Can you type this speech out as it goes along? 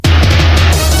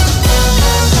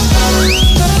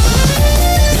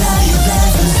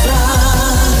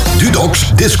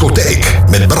Discotheek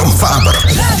met Bram Faber.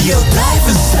 Radio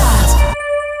Duivenstraat.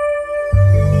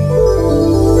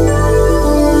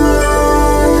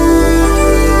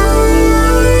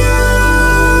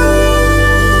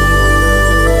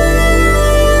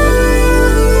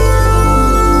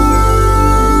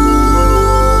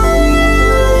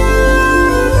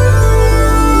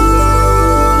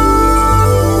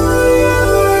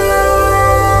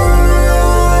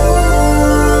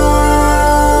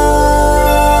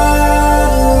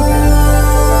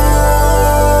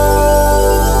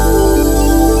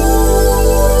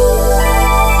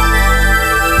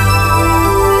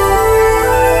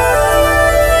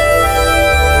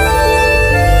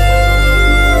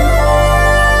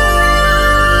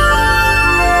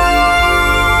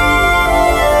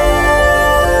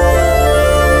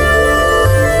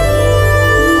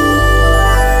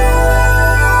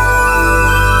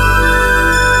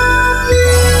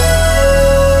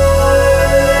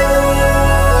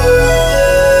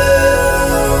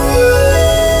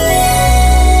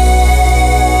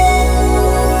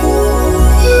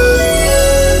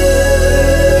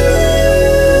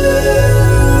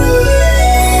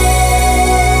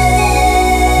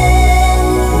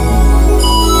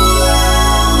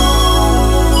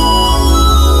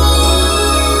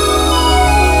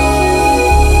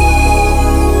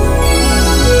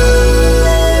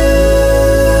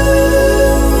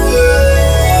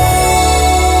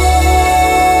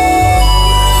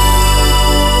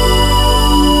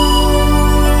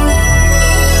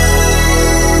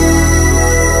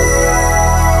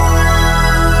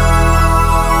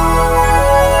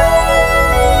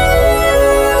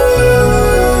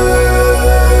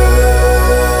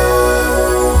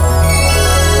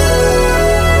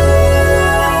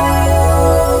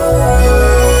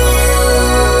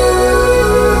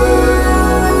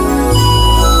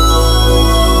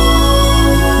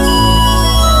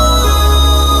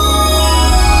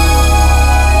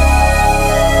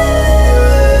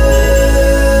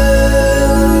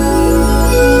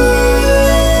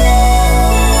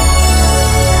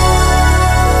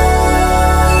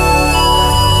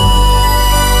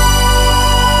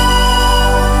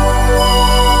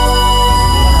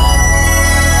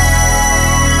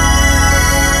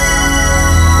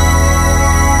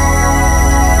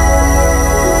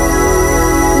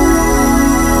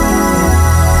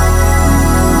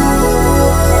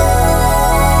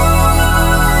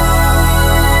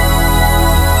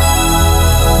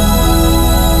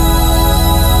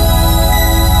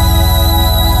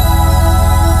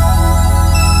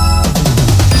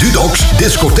 Dudok'S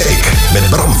Discotheek met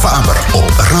Bram Faber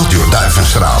op Radio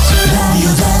Duivenstraat.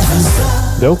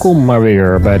 Welkom maar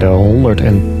weer bij de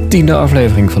 110e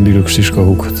aflevering van Dudok'S Disco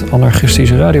Hoek. Het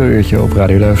anarchistische radiouurtje op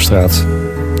Radio Duivenstraat.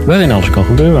 Waarin alles kan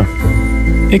gebeuren.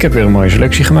 Ik heb weer een mooie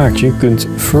selectie gemaakt. Je kunt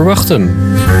verwachten.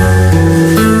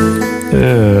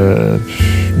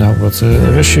 Wat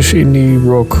restjes indie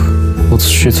rock. Wat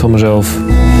shit van mezelf.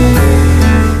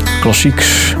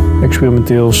 Klassieks.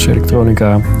 Experimenteels,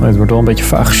 elektronica. Het wordt wel een beetje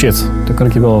vaag shit. Daar kan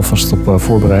ik je wel alvast op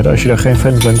voorbereiden. Als je daar geen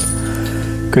fan van bent,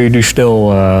 kun je nu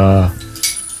snel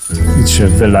iets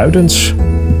welluidends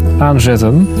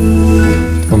aanzetten.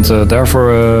 Want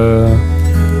daarvoor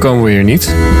komen we hier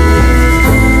niet.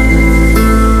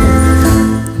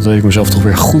 Dan wil ik mezelf toch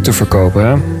weer goed te verkopen.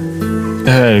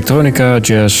 Hè? Elektronica,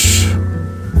 jazz,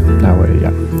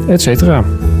 et cetera.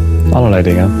 Allerlei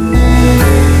dingen.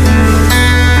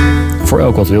 Voor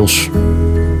elk wat wils.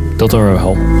 Dat er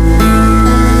wel.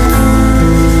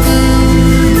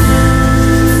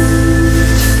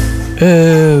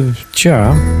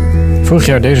 Vorig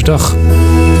jaar deze dag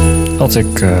had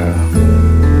ik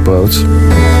brood.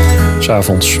 's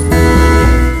Avonds.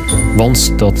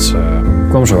 Want dat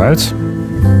kwam zo uit.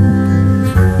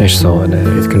 Meestal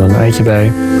eet ik er dan een eitje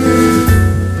bij.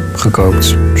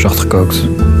 Gekookt, zacht gekookt.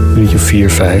 Een beetje 4,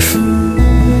 5.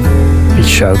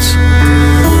 Beetje zout.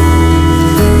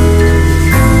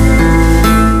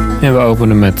 En we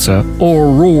openen met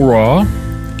Aurora.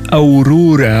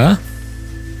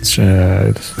 Dat is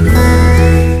een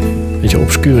beetje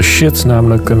obscure shit,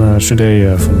 namelijk een cd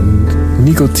van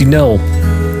Nico Tinel.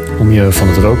 Om je van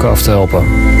het roken af te helpen.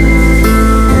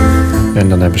 En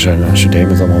dan hebben ze een cd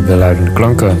met allemaal welluidende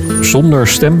klanken zonder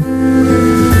stem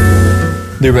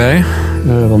erbij.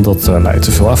 Want dat leidt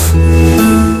te veel af.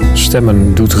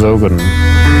 Stemmen doet roken.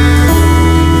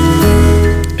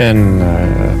 En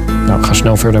we gaan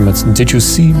snel verder met Did You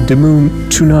See the Moon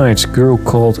Tonight? Girl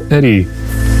Called Eddie.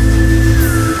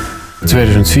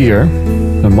 2004,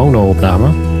 een mono-opname,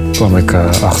 kwam ik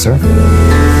achter.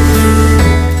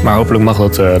 Maar hopelijk mag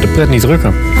dat de pret niet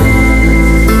drukken.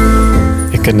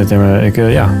 Ik ken dit nummer, ik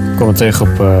kwam het tegen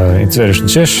in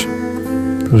 2006.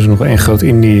 Dus nog één groot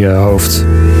indie hoofd.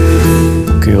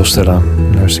 Kun je wel stellen.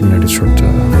 Luister ik naar dit soort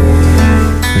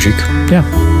muziek. Ja.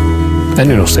 En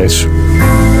nu nog steeds.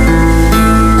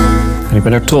 En ik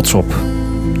ben er trots op.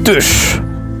 Dus.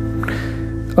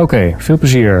 Oké, veel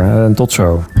plezier en tot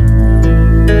zo.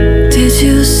 Did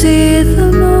you see the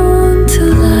moon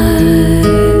tonight?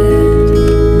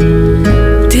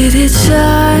 Did it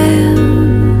shine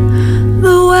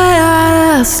the way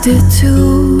I asked it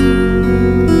to?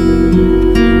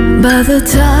 By the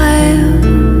time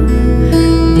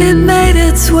it made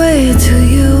its way to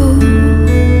you,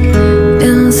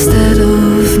 instead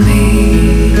of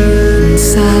me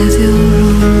inside your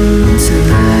room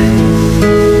tonight,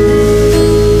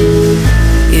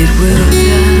 it will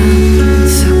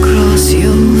dance across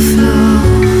your floor,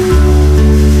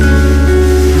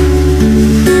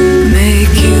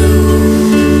 make you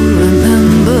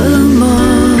remember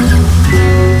more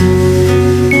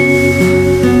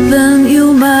than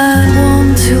you might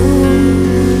want to,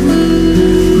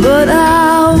 but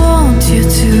I want you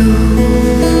to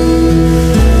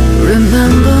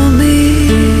remember me.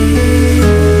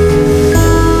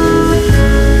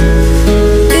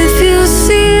 If you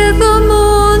see the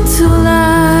moon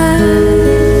tonight,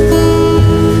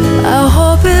 I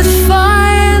hope it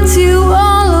finds you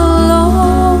all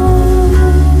alone,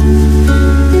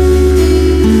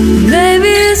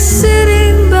 maybe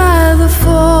sitting by the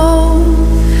phone,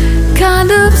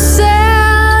 kind of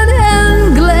sad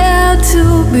and glad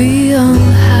to be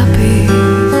unhappy,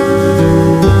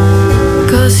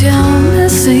 'cause you're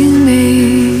missing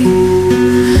me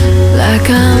like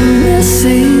I'm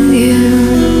missing you.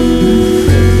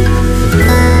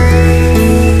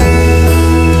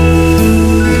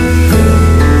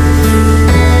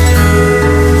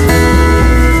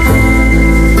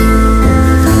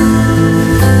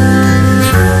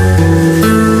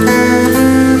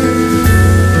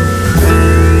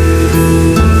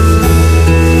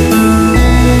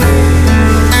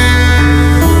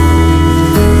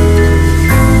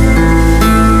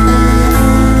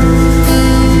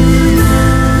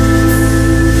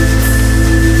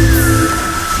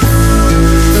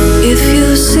 If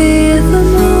you see the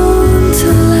moon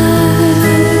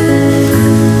tonight,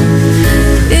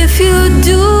 if you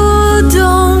do,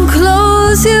 don't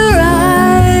close your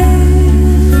eyes.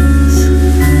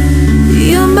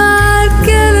 You might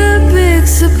get a big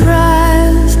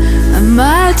surprise. I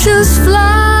might just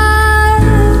fly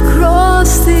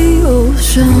across the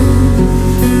ocean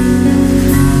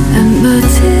and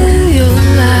materialize.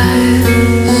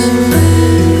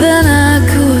 Then I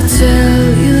could tell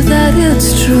you that it's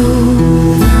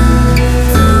true,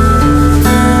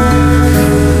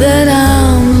 that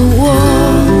I'm the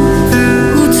one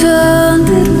who turned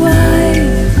it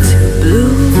white to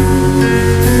blue,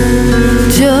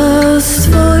 just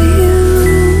for you,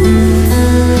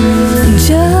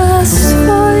 just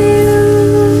for you.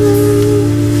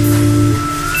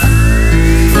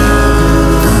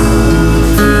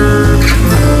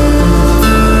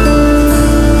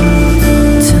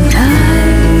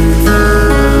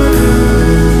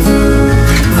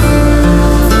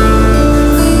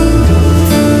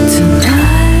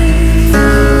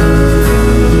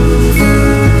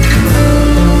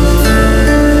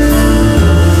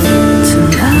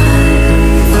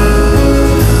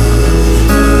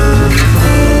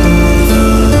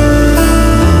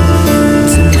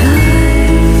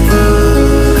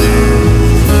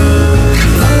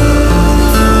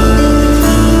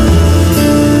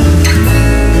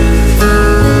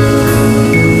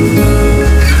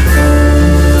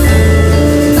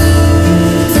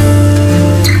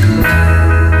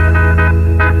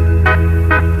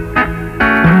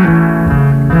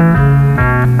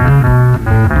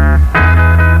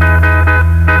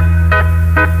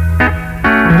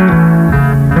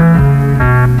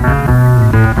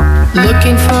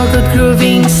 Looking for good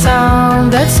grooving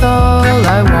sound, that's all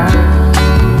I want.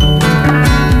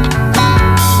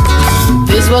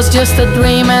 This was just a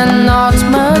dream and not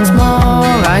much more,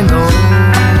 I know.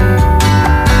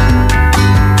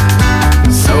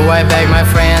 So I beg my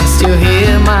friends to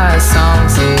hear my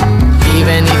songs,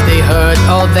 even if they heard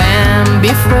all them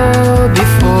before.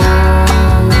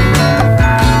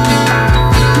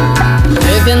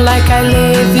 Living like I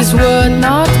live this world,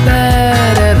 not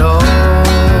bad at all,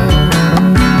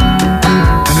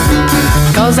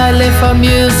 'cause I live for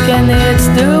music and it's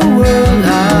the world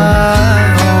I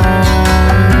own.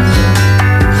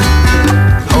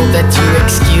 Hope that you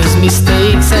excuse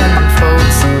mistakes and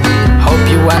faults. Hope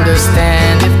you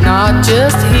understand, if not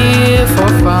just here for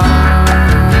fun.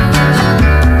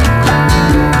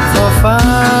 For fun.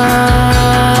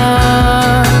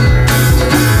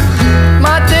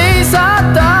 My days are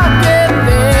dark and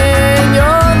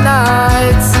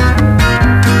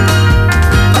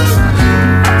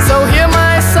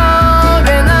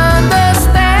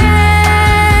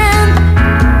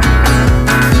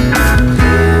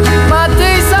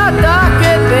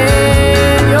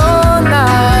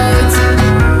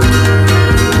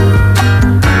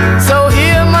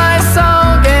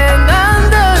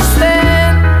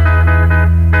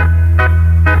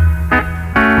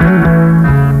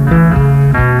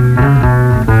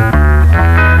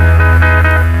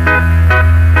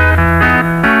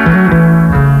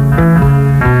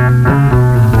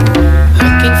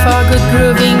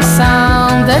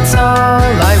that's all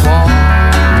I want.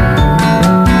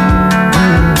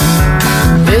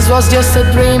 This was just a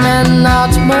dream and not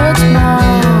much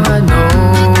more, I know.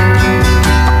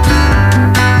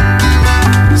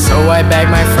 So I beg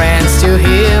my friends to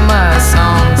hear my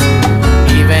songs,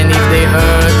 even if they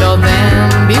heard all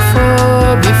them before.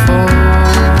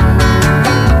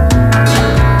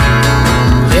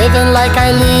 Living like I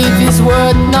live is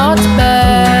worth not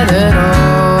bad at all.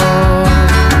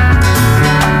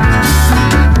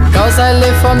 'Cause I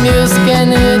live for music and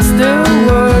it's the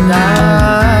word I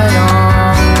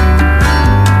own.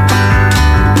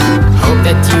 Hope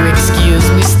that you excuse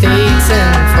mistakes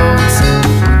and faults.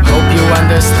 Hope you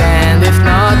understand, if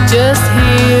not just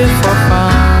here for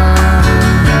fun.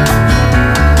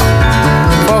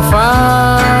 For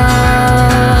fun.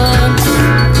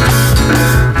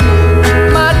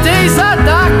 My days are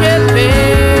darker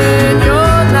than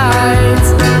your nights.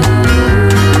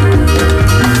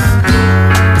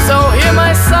 So hear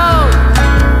my song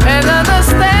and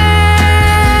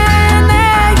understand,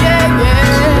 yeah, yeah.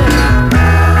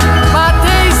 My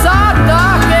days are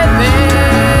darker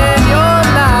than your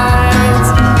nights.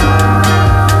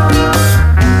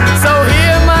 So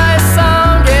hear my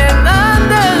song and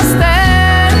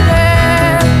understand,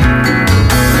 yeah.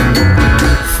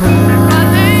 My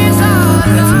days are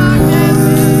darker.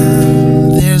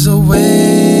 There's a way.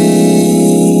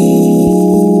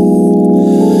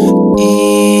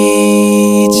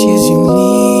 Each is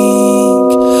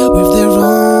unique with their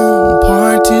own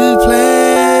part to play.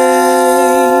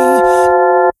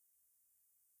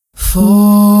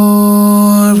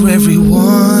 For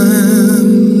everyone,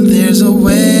 there's a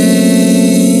way.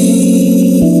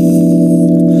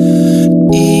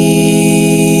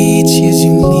 Each is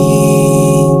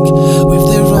unique with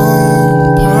their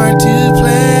own part to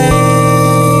play.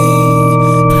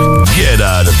 Get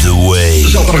out of the way.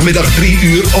 Zaterdagmiddag 3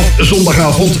 uur of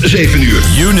zondagavond 7 uur.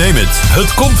 You name it.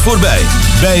 Het komt voorbij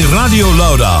bij Radio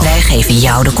Lauda. Wij geven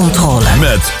jou de controle.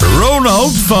 Met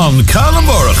Ronald van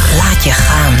Kalenborg. Laat je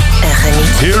gaan en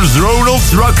geniet. Here's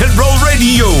Ronald's Rock and Roll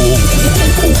Radio.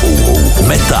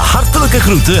 Met de hartelijke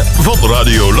groeten van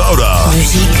Radio Lauda.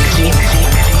 Muziek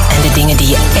en de dingen die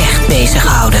je echt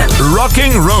bezighouden.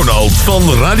 Rocking Ronald van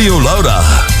Radio Lauda.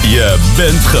 Je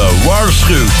bent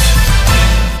gewaarschuwd.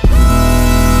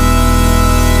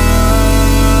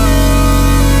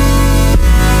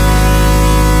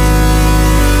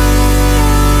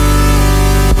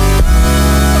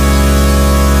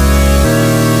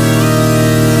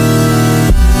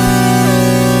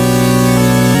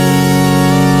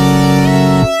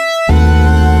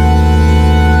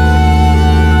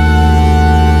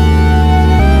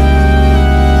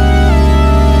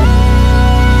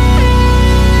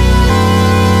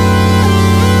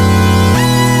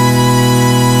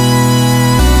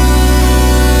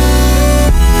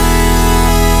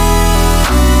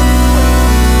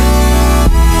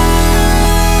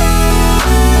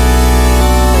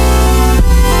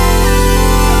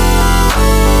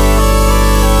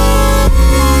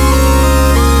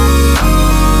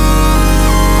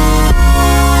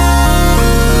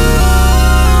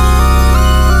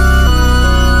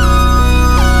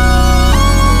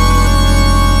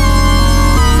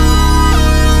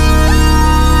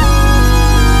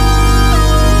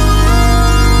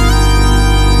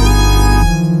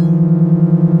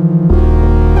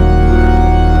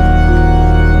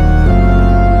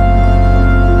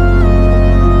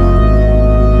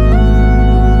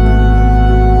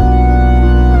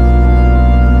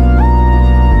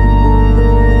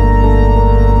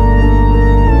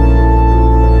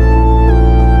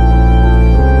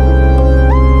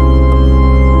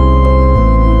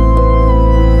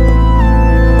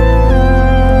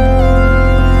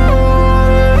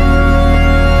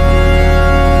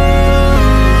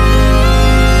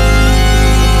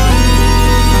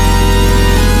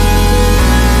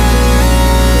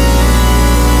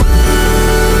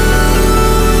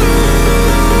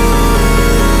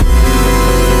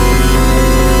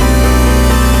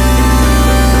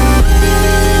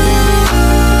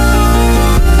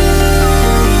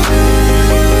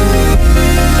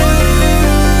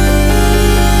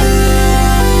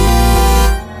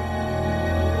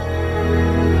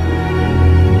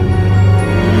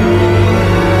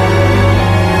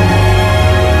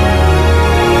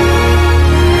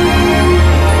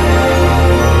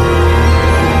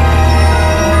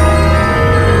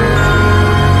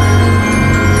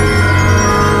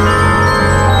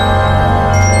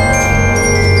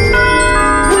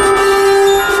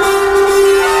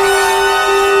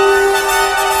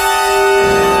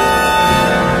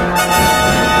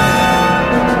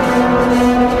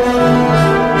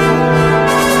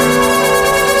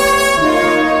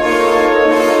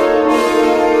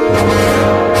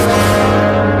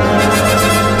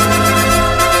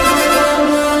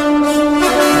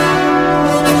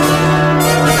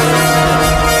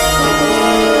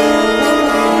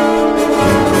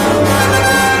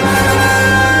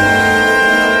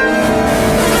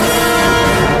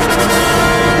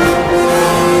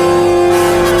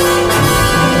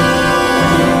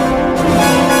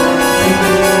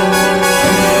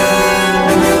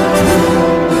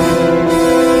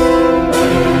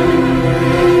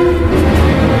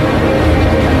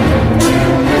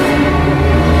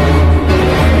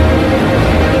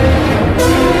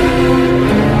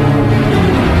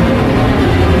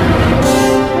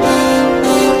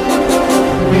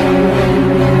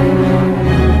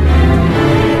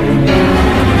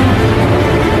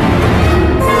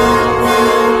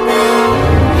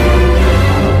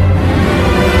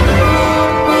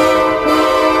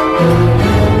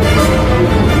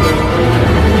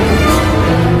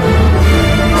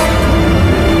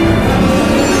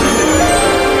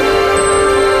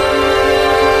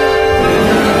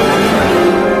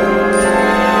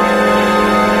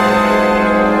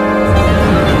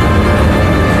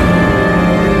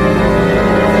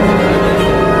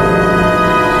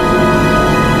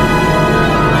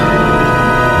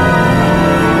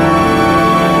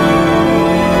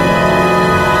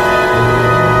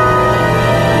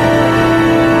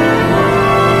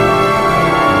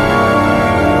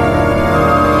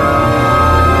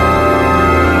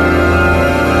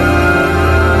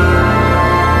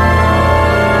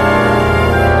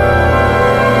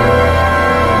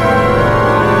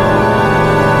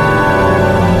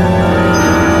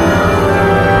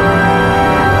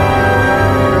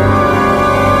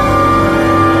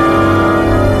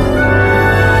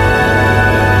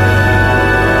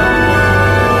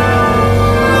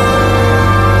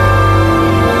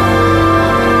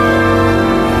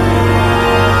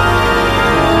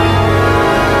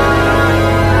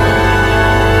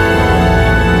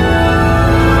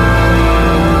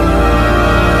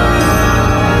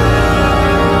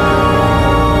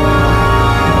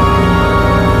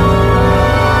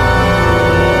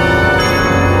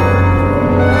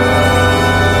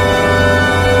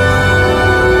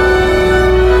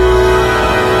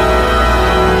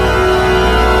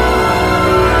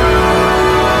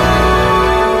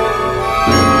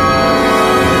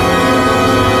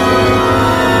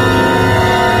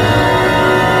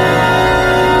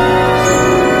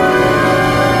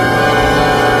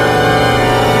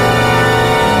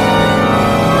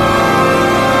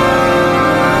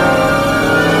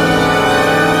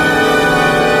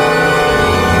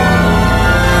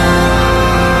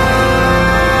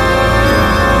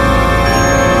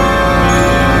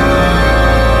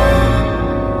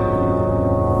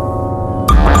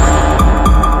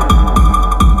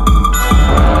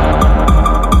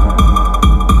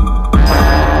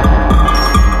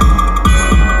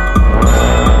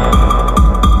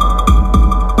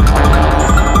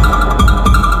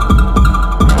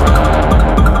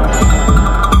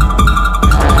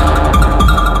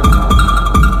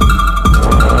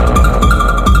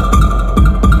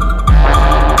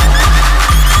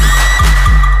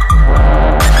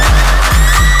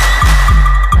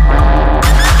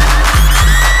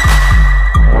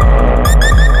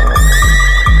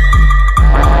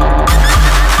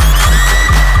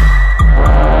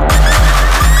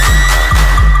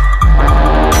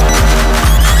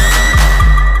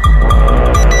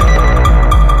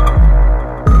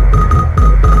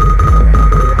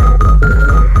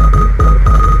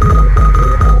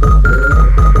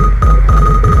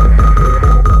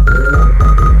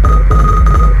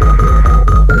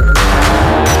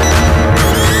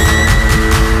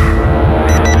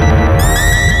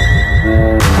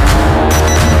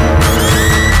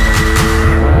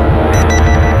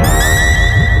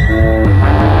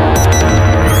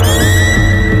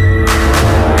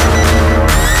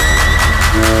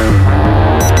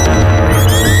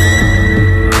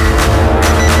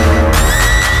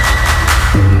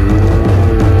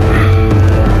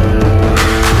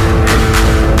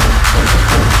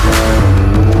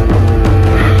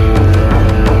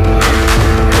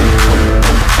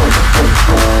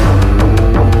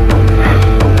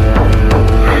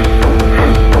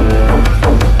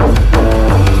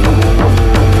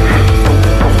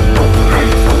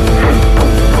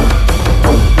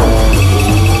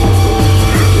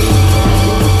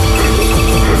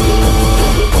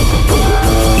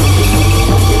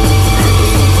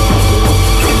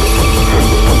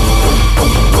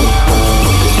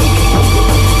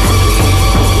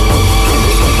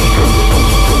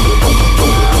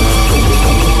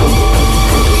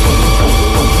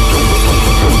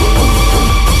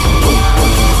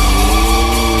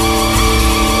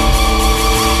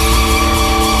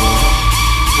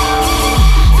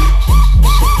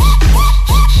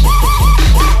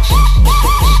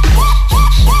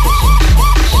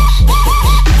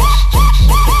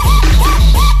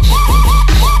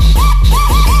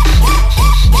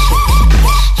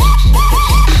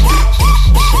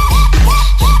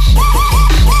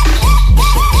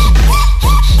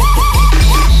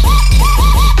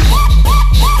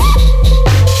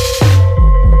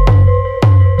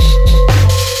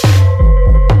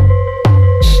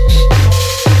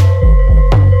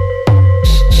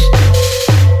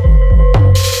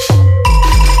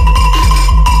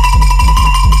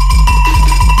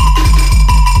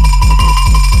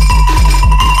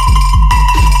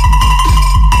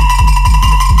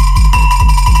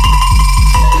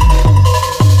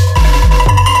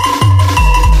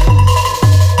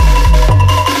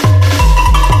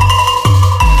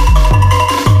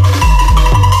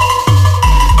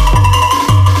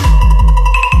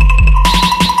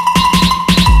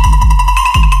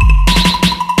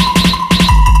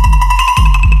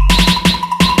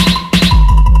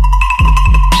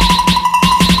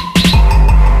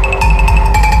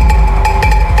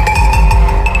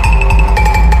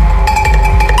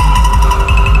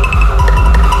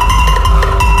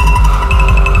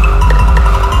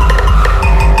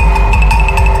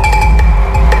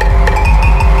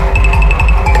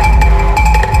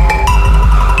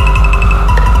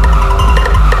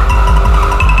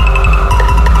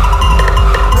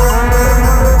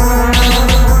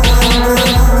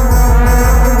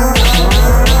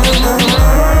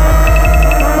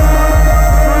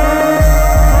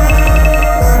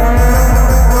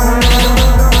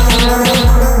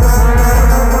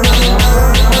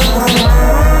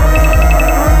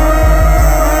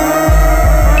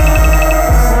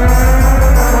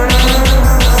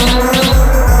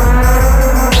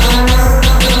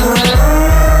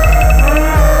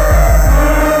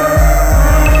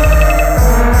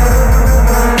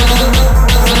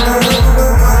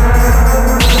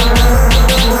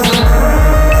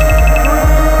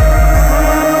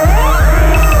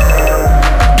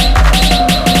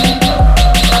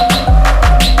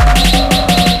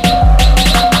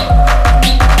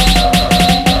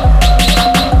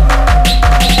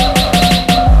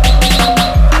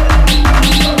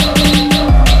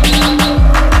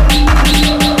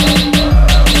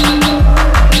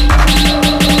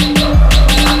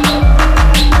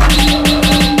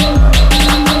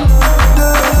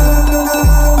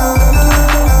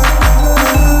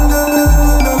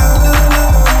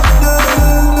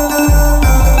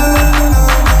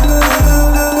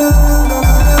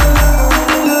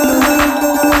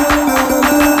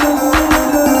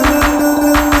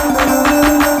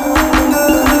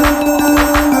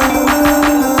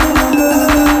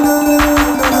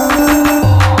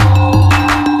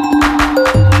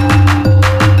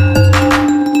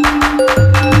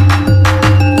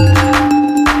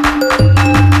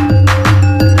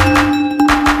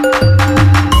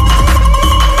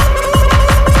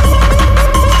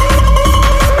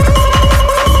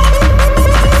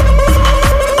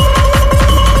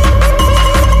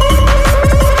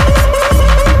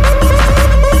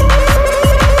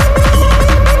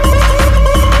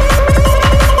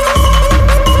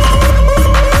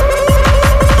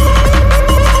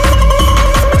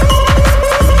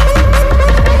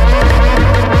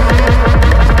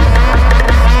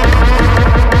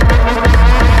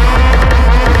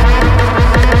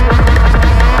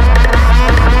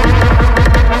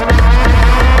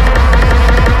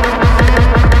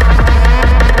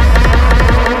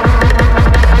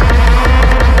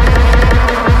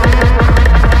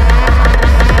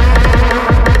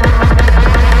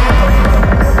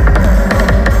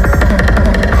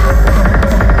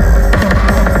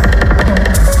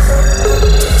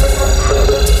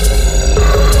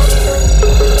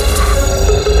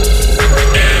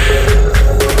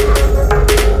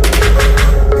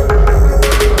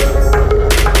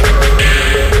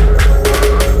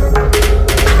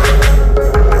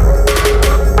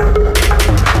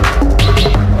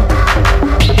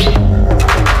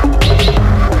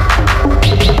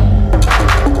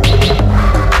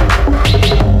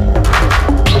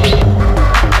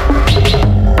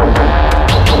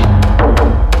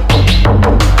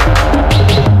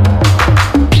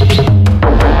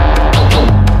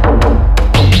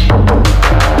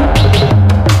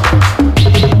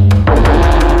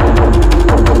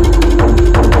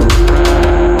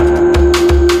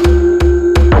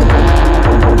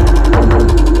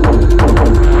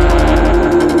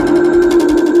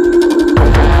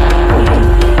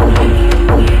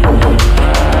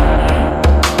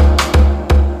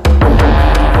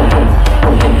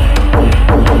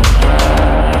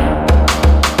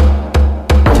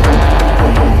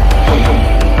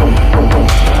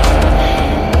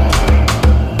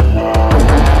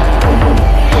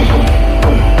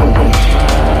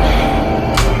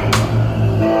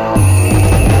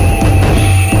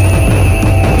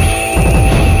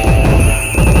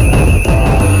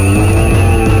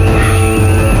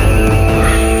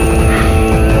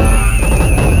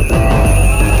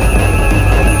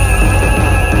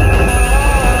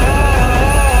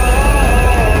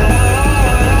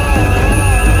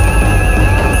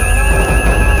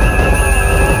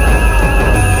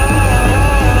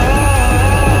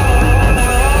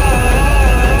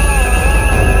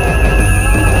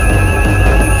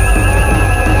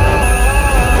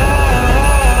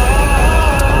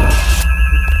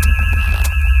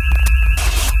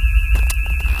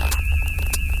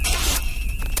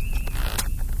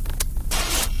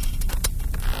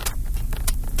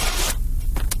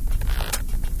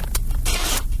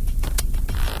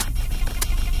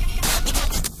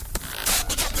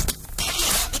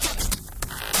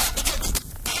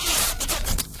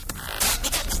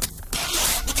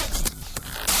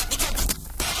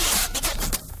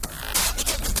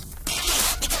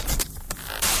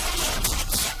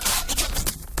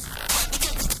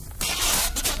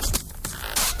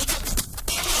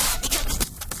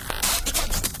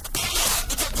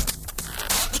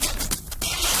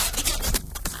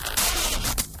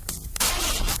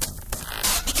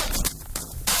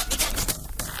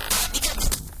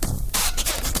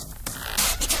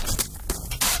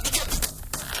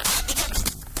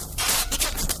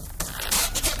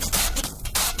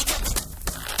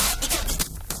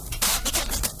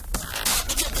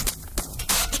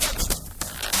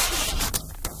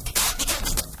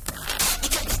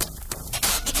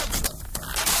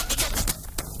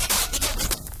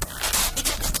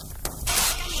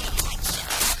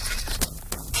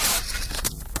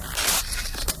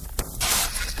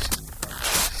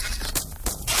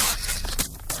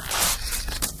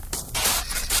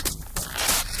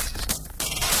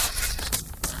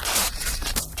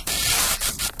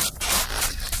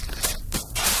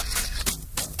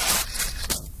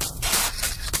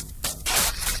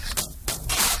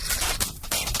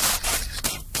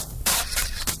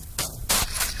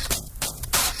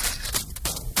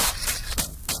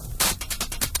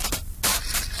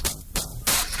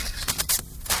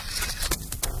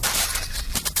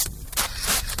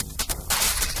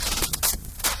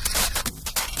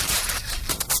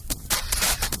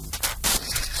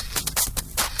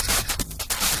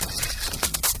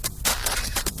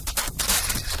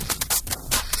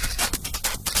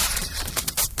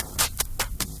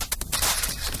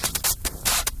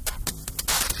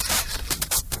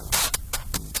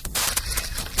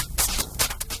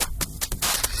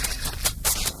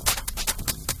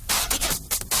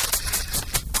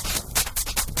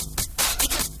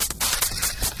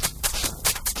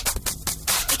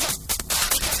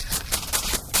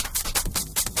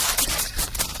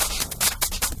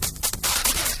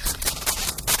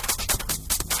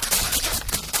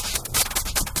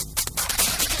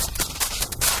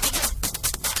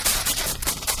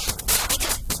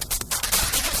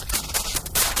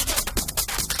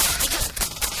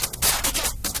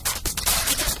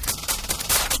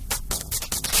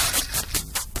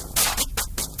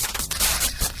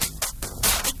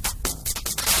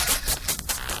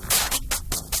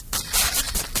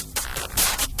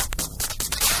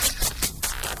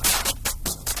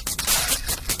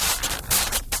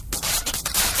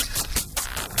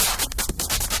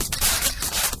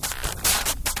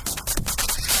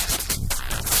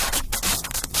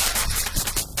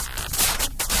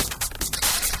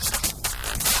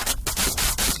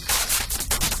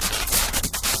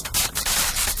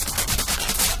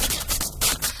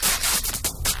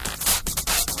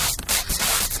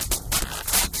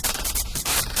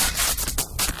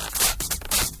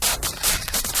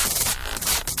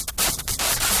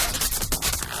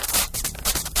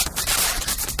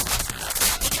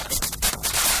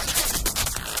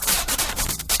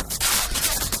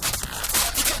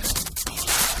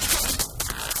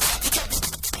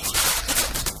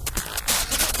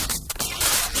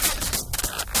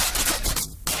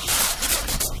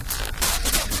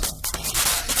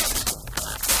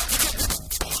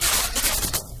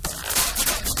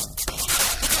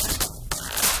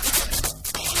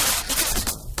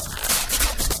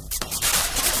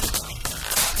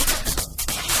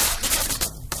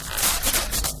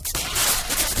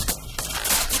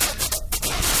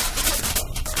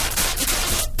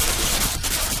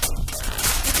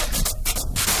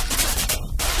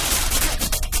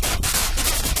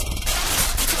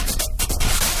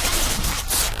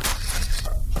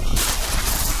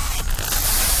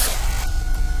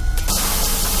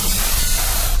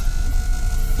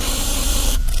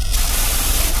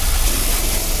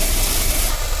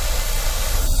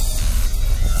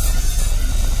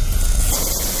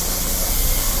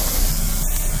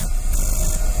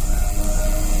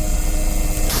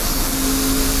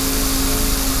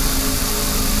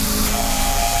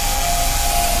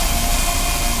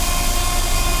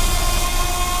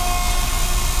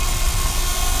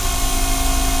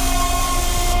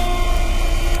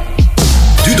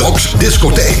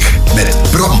 discotheek met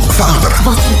Bram Faber.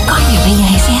 Wat kan je, ben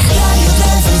jij zeg?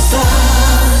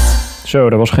 Zo,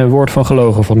 daar was geen woord van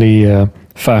gelogen van die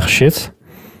vage shit.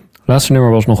 Laatste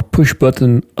nummer was nog Push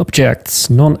Button Objects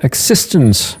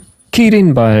Non-Existence. Keyed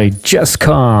in by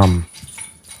Jazzcom.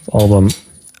 Album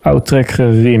Outtrack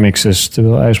remixes.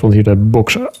 Terwijl IJsbrand hier de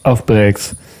box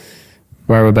afbreekt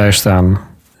waar we bij staan.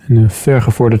 In een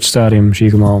vergevorderd stadium zie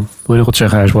ik hem al. Wil je nog wat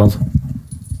zeggen, IJsbrand?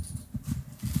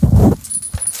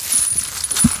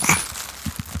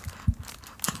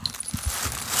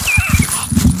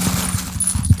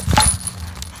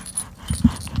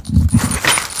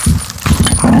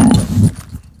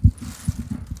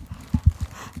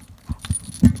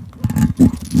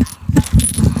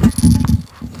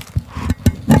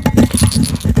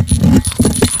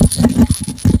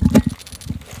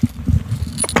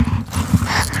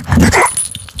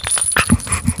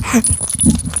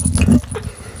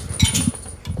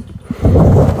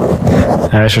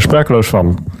 Hij is er sprakeloos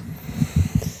van.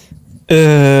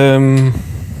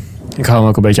 Ik haal hem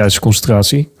ook een beetje uit zijn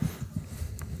concentratie.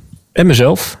 En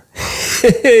mezelf.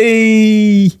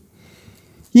 Hey.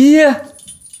 Yeah.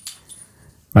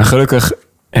 Maar gelukkig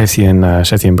zet hij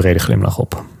een brede glimlach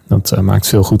op. Dat maakt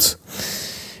veel goed.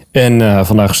 En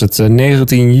vandaag is het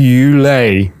 19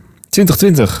 juli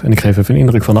 2020. En ik geef even een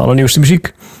indruk van de allernieuwste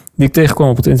muziek die ik tegenkwam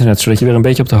op het internet. Zodat je weer een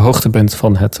beetje op de hoogte bent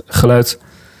van het geluid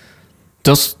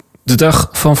dat de dag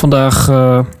van vandaag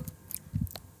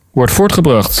wordt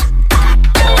voortgebracht.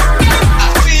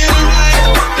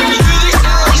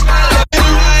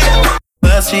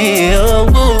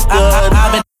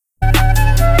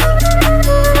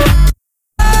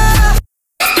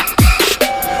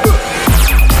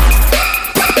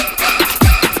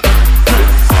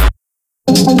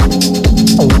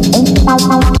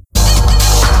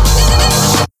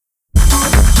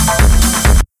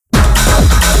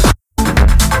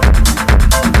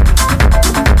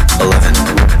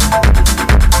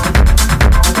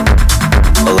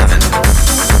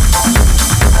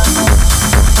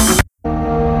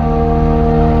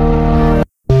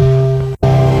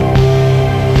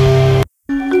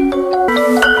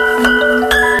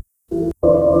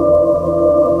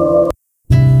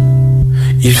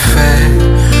 Il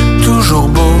fait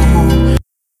toujours beau.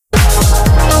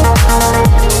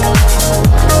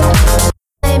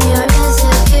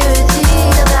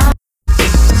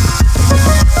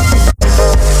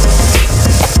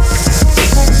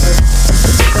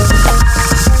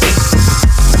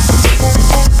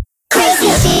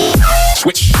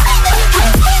 Switch.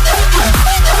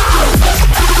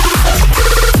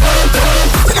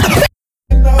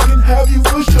 Have you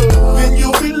for sure, and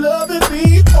you'll be loving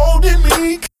me, holding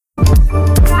me.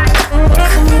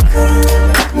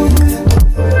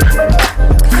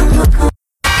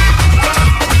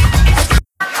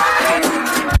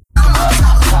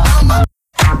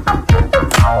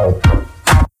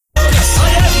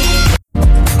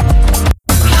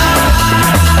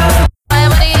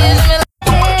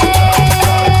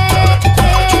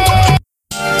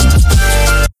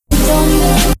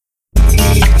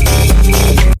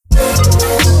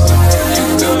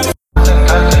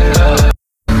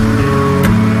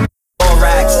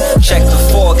 Check the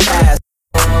forecast.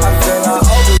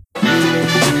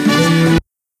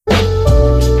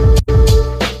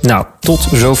 Nou, tot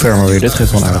zover maar weer. Dit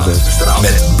geeft wel een aardig beeld.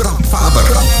 Met Bram Faber.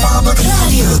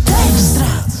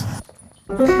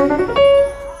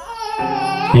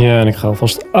 Ja, en ik ga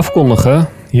alvast afkondigen.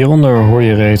 Hieronder hoor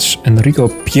je reeds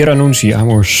Enrico Pieranunzi,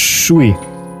 Amor Sui.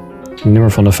 Een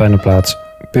nummer van de fijne plaat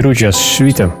Perugia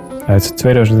Suite uit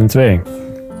 2002.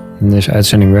 In deze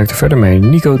uitzending werkte verder mee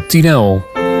Nico Tinel,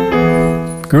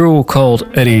 Girl Called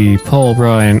Eddie, Paul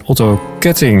Bryan, Otto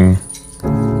Ketting.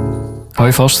 Hou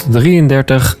je vast,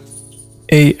 33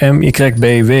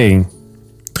 EMYBW,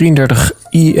 33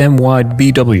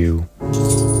 EMYBW.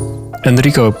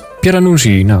 Enrico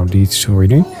Pieranunzi, nou die hoor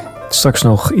je nu. Straks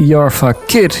nog Yarfa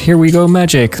Kid, Here We Go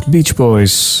Magic, Beach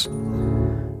Boys.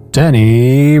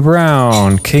 Danny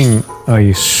Brown, King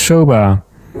Aisoba.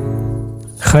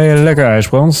 Ga je lekker,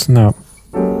 IJsbrand? Nou.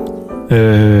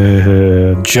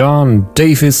 John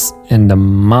Davis en de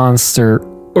Monster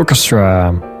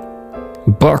Orchestra.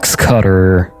 Box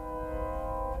Cutter.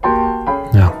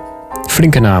 Nou,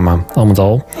 flinke namen, al met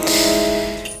al.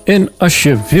 En als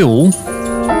je wil...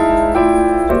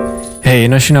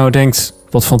 en als je nou denkt,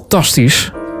 wat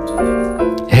fantastisch.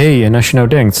 En als je nou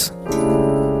denkt,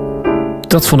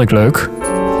 dat vond ik leuk.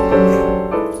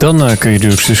 Dan kun je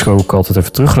Dudok'S Disco ook altijd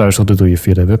even terugluisteren. Dat doe je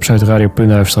via de website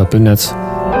radio.duifstraat.net.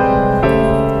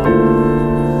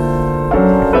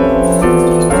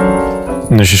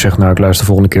 En als je zegt, nou ik luister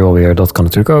de volgende keer alweer, dat kan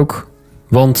natuurlijk ook.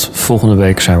 Want volgende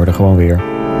week zijn we er gewoon weer.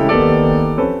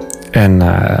 En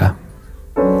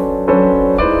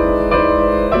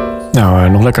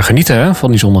nog lekker genieten hè, van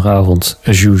die zondagavond.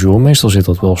 As usual, meestal zit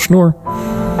dat wel snor.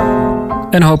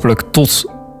 En hopelijk tot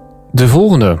de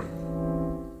volgende.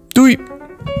 Doei!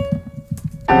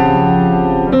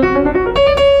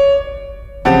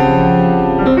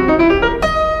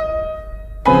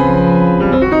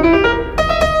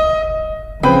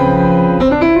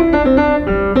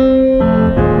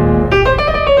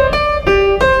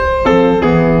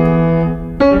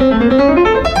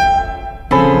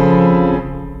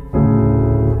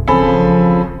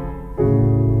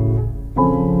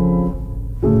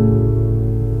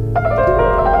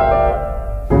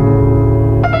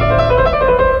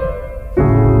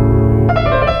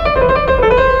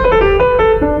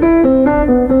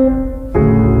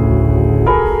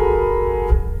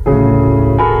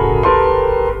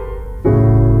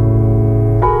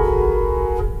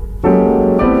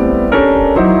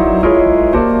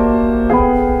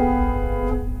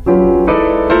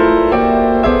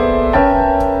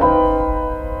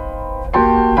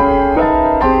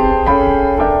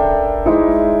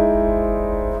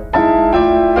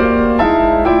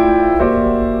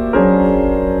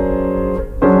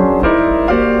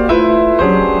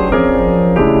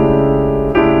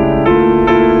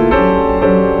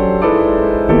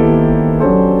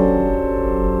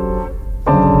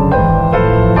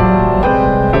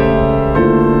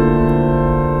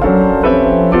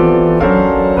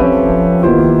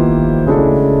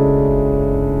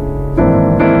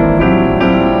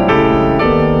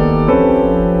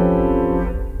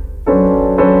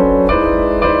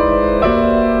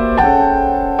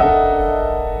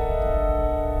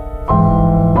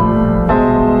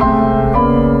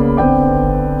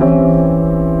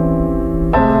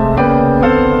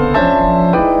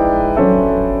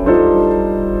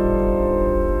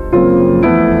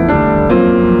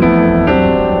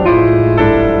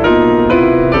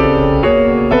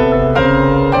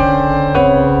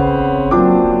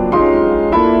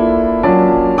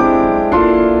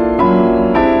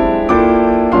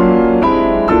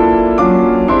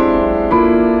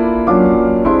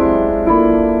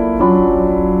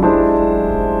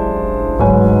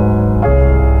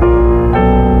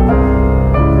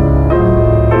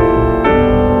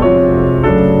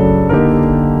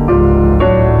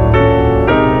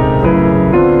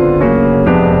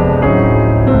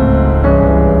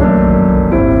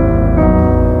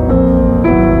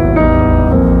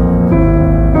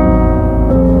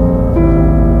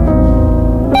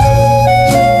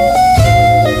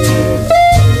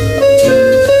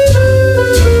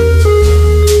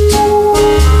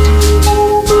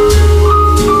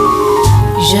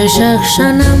 cherche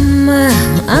un homme,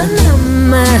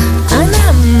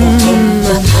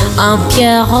 un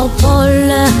Pierre au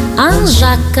Paul, un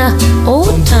Jacques au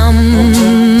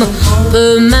Tom.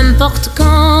 Peu m'importe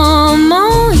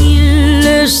comment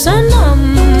il se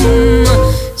nomme,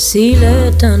 s'il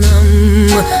est un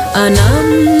homme, un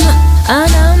homme,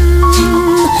 un homme.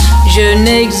 Je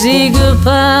n'exigue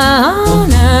pas un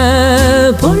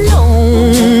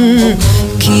Apollon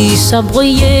qui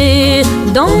s'abrouillait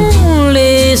dans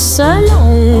les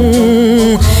salons,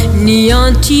 ni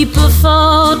un type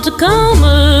fort comme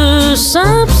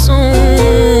Samson.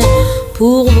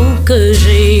 Pour vous que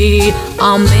j'ai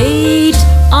un mate,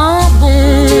 un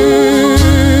bon,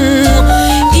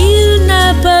 il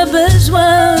n'a pas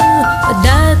besoin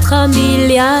d'être un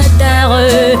milliardaire,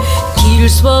 qu'il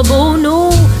soit beau, non,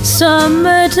 ça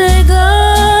m'est égal.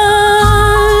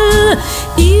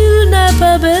 Il n'a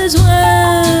pas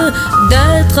besoin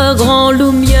d'être grand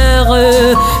lumière,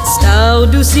 star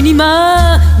du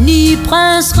cinéma, ni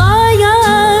prince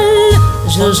royal.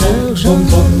 Je cherche un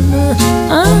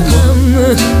homme,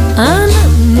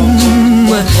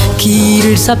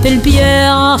 qu'il s'appelle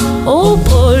Pierre au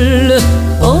Paul,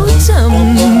 au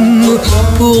Tom,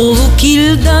 pour vous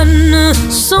qu'il donne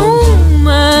son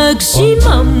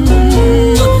maximum.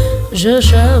 Je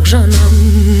cherche un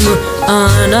homme,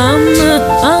 un homme,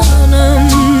 un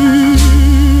homme.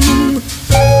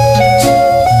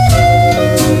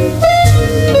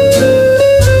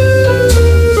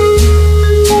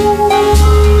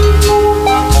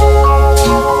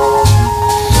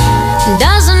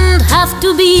 Doesn't have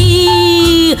to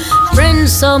be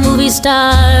Prince or movie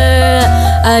star,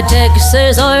 a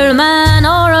Texas oil man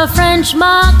or a French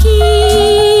marquis.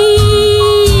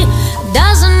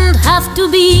 Doesn't have to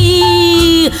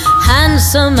be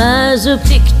handsome as a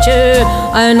picture,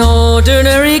 an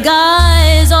ordinary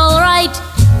guy's alright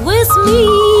with me.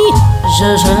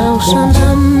 Je cherche un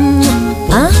homme,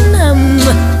 un homme,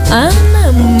 un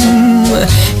homme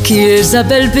qu'ils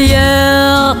appellent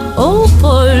Pierre, oh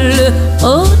Paul,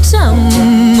 oh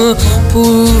Tom,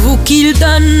 pourvu qu'il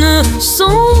donne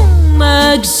son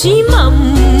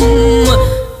maximum.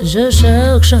 Je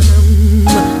cherche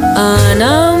un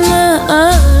homme,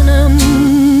 un homme.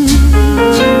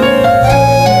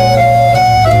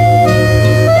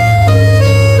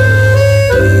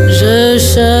 Je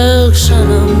cherche un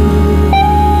homme,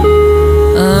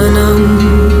 un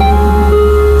homme,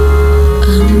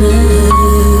 un man.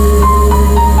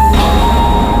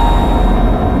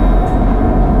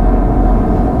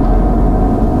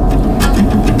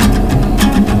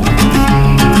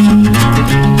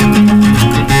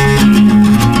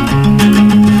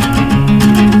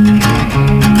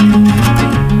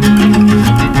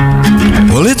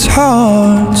 Well, it's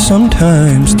hard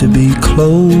sometimes to be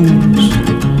close.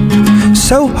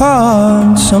 So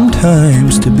hard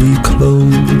sometimes to be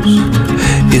close.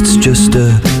 It's just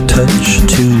a touch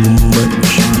too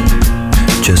much.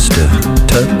 Just a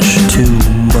touch too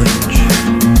much.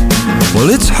 Well,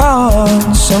 it's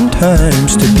hard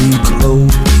sometimes to be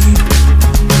close.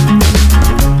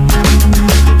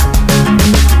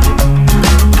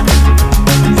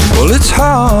 Well, it's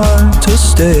hard to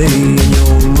stay in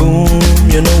your room,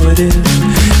 you know it is.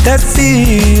 That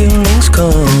feelings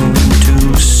come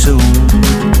too soon.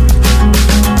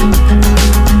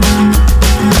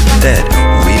 That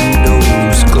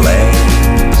window's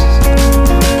glass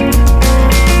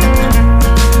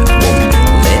won't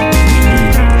let me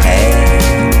pass.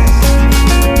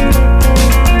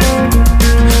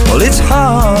 Well, it's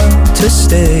hard to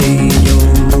stay in your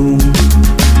room.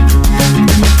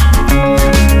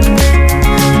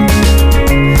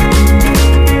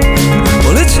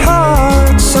 Well, it's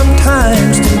hard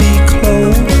sometimes to be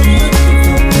close.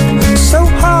 So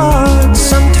hard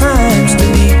sometimes to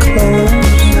be close.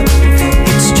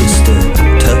 It's just a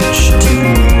touch too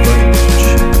much.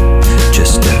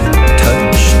 Just a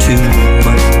touch too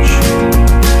much.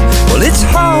 Well, it's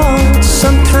hard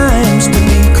sometimes to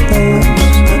be close.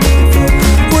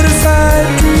 What if I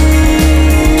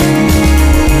dream?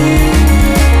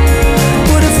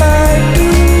 What if I do?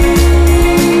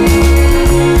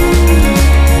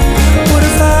 What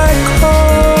if I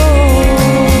call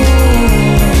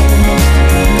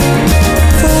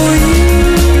for you?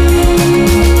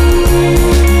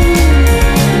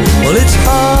 Well, it's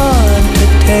hard to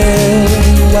tell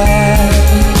you why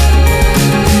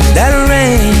that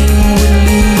rain would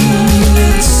leave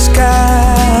its sky.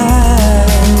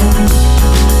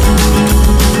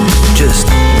 Just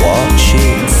watch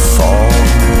it fall,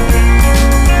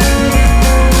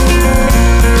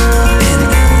 and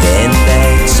then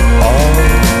that's all.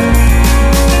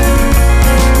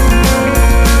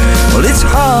 Well, it's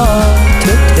hard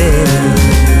to tell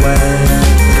why.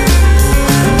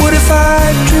 What if I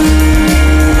dream?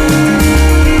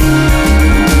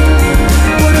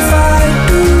 What if I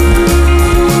do?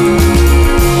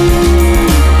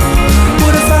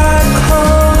 What if I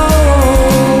call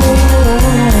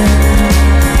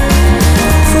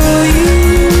for you?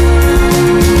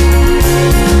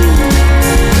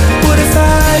 What if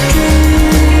I dream?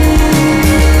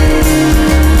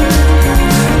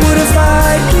 What if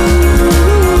I do?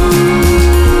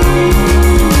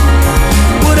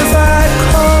 What if I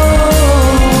call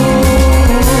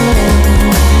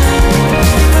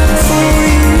for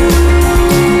you?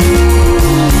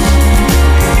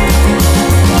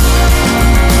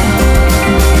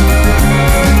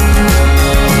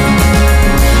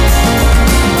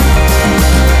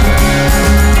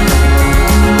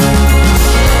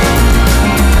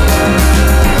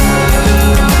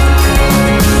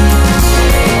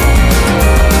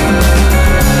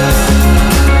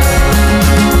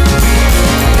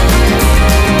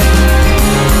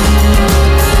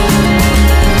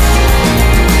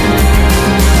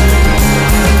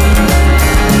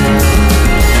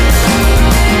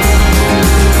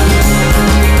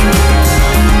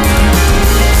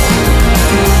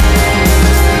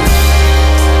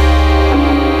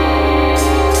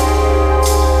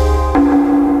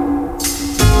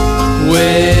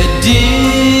 Where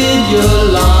did your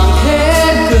long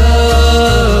hair go?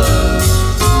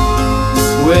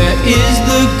 Where is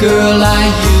the girl I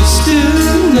used to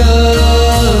know?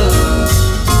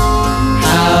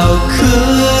 How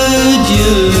could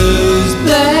you lose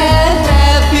that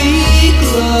happy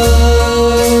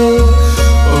glow?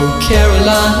 Oh,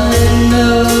 Caroline,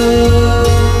 no.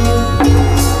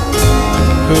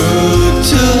 Who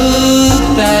took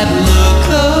that look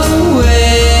away?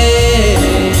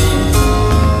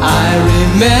 I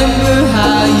remember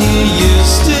how you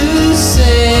used to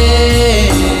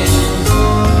say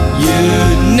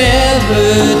you'd never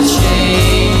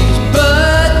change,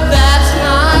 but that's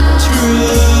not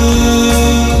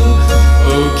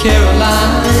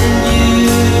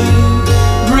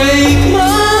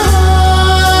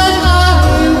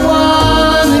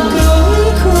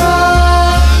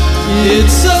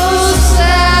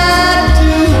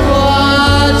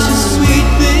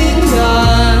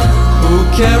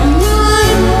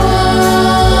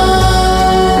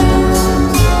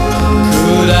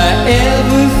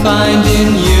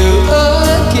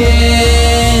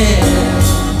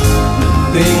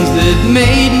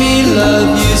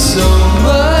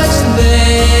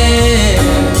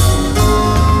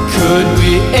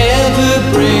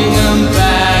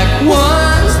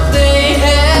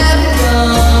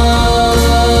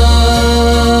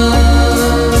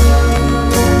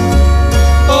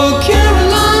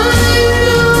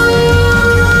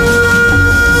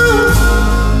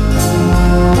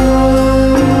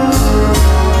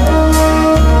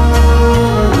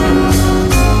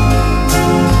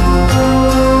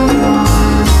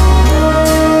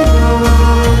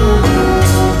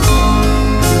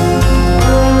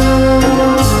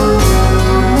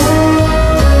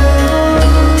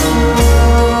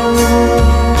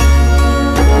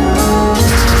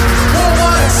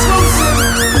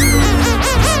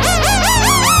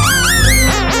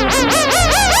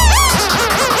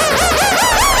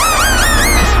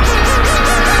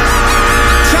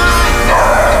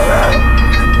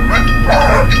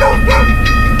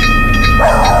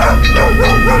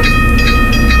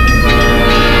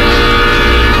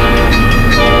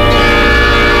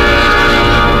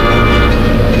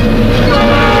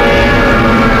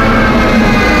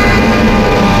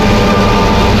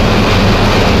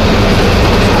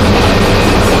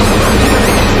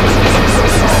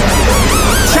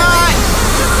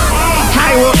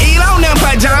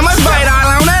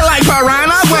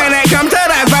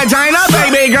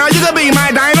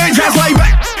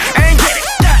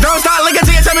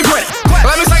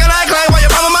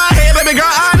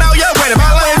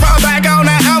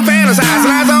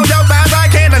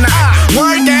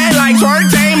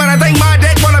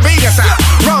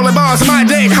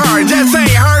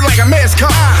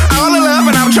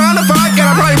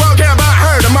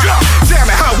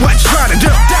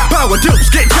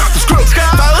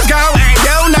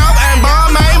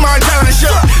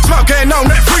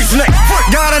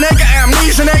Got a nigga,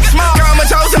 amnesia nigga.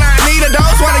 Comatose and I need a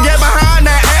dose. Wanna get behind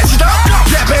that ass stuff.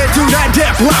 Step into that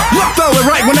death low. Throw it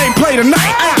right when they play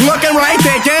tonight. Looking right,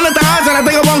 thinking the thighs, and I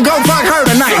think I won't go fuck her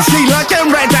tonight. She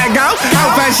looking right that go.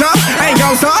 Out that show, ain't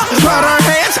gon' stop. Put her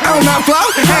hands on the floor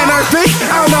and her feet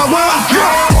on the wall.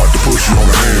 Hard to push you on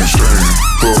the handstand.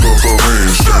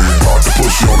 Handstand. Hard to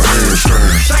push you on the handstand.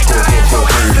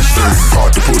 Handstand.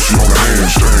 Hard to push you on the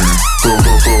handstand.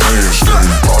 Handstand.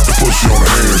 Hard to push you on the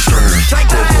handstand.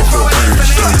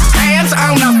 Handstand. Hands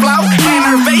on the floor and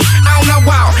her feet on the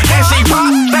wall, and she pop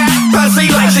that pussy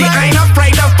like she ain't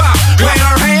afraid to fall. With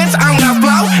her hands on the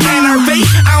floor and her feet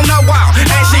on the wall,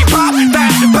 and she pop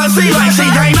that pussy like she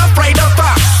ain't afraid to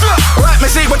fall. Let me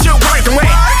see what you working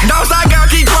with. Don't stop, girl,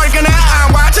 keep working it.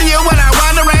 I'm watching you when I'm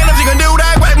wondering if you can do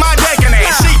that with my dick in it.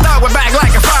 She throw it back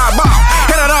like a fireball.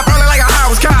 Hit it up early like a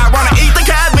house car. Wanna eat the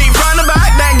cat meat from the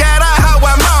back, then get a hoe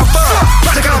with more food.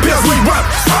 Project on pills, we roll.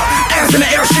 Ass in the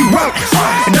air, she roll.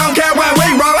 Don't care when we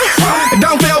rollin'.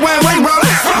 Don't feel when we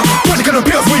rollin'. Project on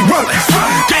pills, we rollin'.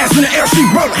 Ass in the air, she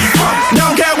rollin'.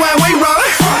 Don't care when we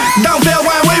rollin'. Don't feel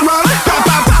when we rollin'. Pop,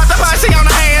 pop, pop the pussy on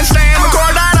the handstand.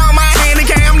 Record that on my handy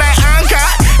cam, that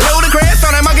uncut. Ludicrous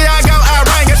on that monkey, I go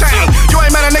orangutan. You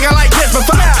ain't met a nigga like this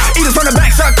before. Eat it from the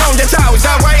back, suck on your toes.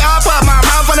 That way I put my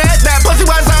mouth on it. That pussy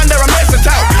was under a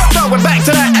mistletoe. Throw it back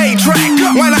to that A-track.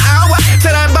 Went an hour to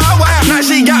that bar. Now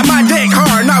she got my dick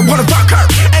hard. Now I wanna fuck her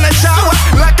in the shower.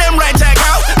 Let them red tag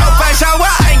out. Open shower,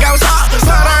 ain't gon' stop. Put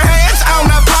her hands on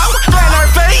the floor. Plant her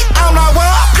feet on the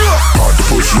wall. Hard to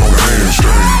push you on the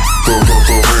handstand.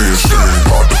 Handstand.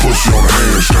 Hard to push you on the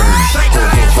handstand.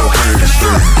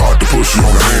 Handstand. Hard to push you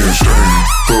on the handstand.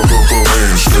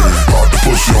 Handstand. Hard to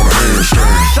push you on the handstand.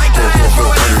 Handstand.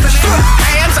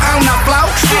 Hands on the floor,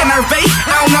 and her feet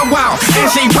on the wall, and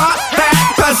she pop that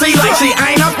pussy like she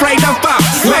ain't afraid to fall.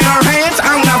 With her hands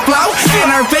on the floor,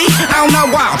 and her feet on the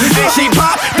wall, and she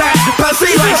pop that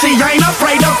pussy like she ain't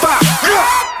afraid to fall.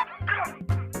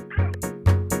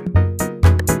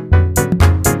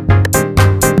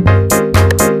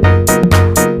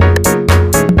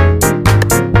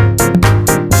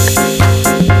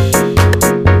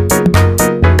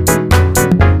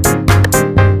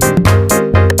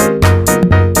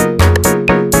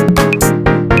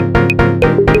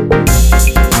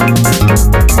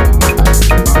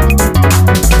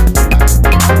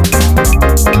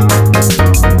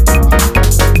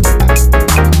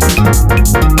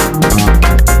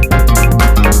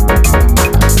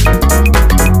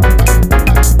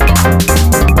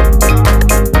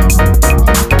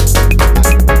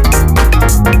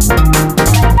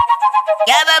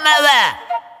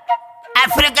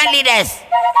 African leaders,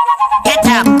 get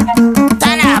up,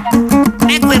 stand up,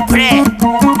 make we pray.